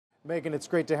Megan, it's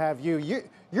great to have you.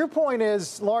 Your point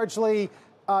is largely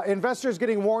investors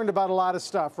getting warned about a lot of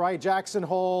stuff, right? Jackson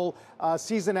Hole,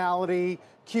 seasonality,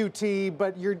 QT,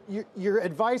 but your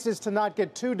advice is to not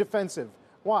get too defensive.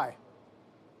 Why?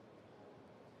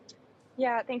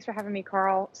 Yeah, thanks for having me,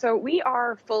 Carl. So we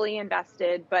are fully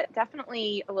invested, but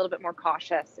definitely a little bit more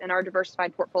cautious. In our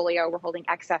diversified portfolio, we're holding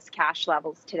excess cash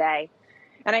levels today.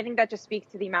 And I think that just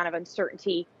speaks to the amount of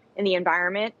uncertainty in the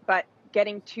environment. But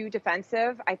getting too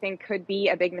defensive, I think, could be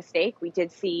a big mistake. We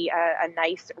did see a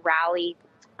nice rally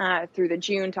through the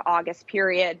June to August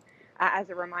period as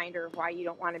a reminder of why you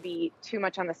don't want to be too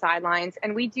much on the sidelines.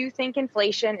 And we do think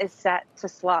inflation is set to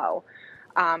slow.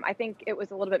 I think it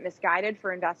was a little bit misguided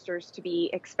for investors to be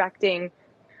expecting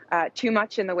too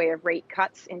much in the way of rate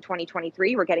cuts in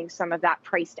 2023. We're getting some of that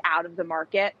priced out of the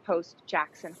market post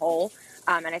Jackson Hole.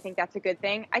 And I think that's a good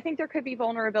thing. I think there could be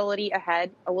vulnerability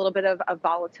ahead, a little bit of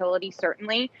volatility,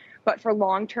 certainly. But for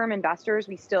long-term investors,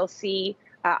 we still see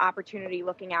opportunity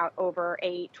looking out over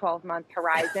a 12-month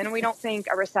horizon. And we don't think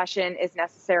a recession is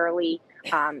necessarily,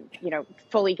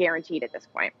 fully guaranteed at this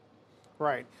point.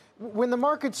 Right. When the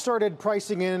market started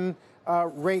pricing in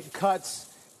rate cuts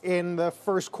in the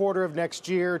first quarter of next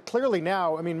year, clearly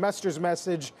now, I mean, Mester's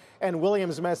message and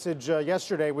Williams' message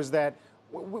yesterday was that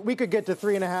we could get to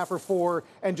 3.5 or 4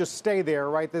 and just stay there,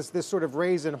 right? This sort of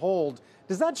raise and hold.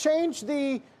 Does that change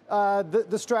the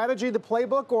strategy, the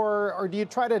playbook, or do you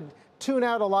try to tune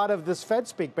out a lot of this Fed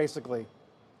speak, basically?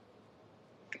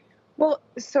 Well,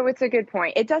 so it's a good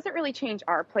point. It doesn't really change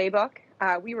our playbook.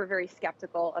 We were very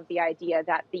skeptical of the idea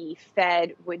that the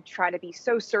Fed would try to be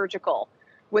so surgical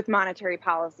with monetary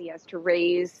policy as to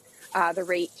raise the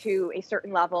rate to a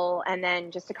certain level and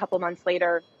then just a couple months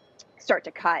later start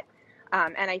to cut.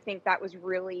 And I think that was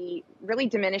really, really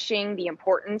diminishing the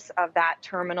importance of that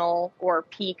terminal or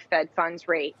peak Fed funds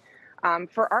rate.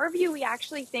 For our view, we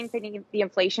actually think that the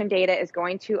inflation data is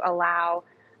going to allow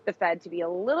the Fed to be a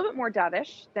little bit more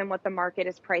dovish than what the market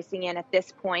is pricing in at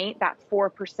this point. That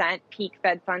 4% peak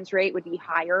Fed funds rate would be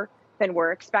higher than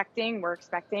we're expecting. We're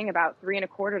expecting about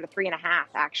 3.25 to 3.5,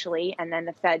 actually, and then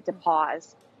the Fed to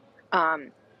pause.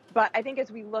 But I think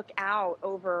as we look out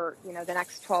over the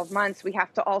next 12 months, we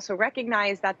have to also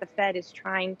recognize that the Fed is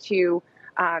trying to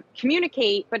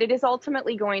communicate, but it is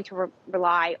ultimately going to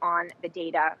rely on the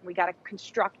data. We got a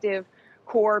constructive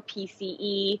core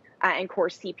PCE and core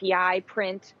CPI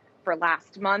print for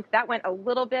last month. That went a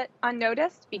little bit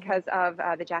unnoticed because of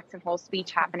the Jackson Hole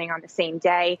speech happening on the same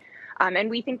day. And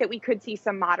we think that we could see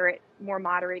some more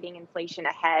moderating inflation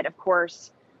ahead. Of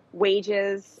course,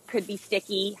 wages could be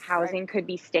sticky, housing could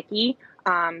be sticky,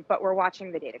 but we're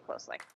watching the data closely.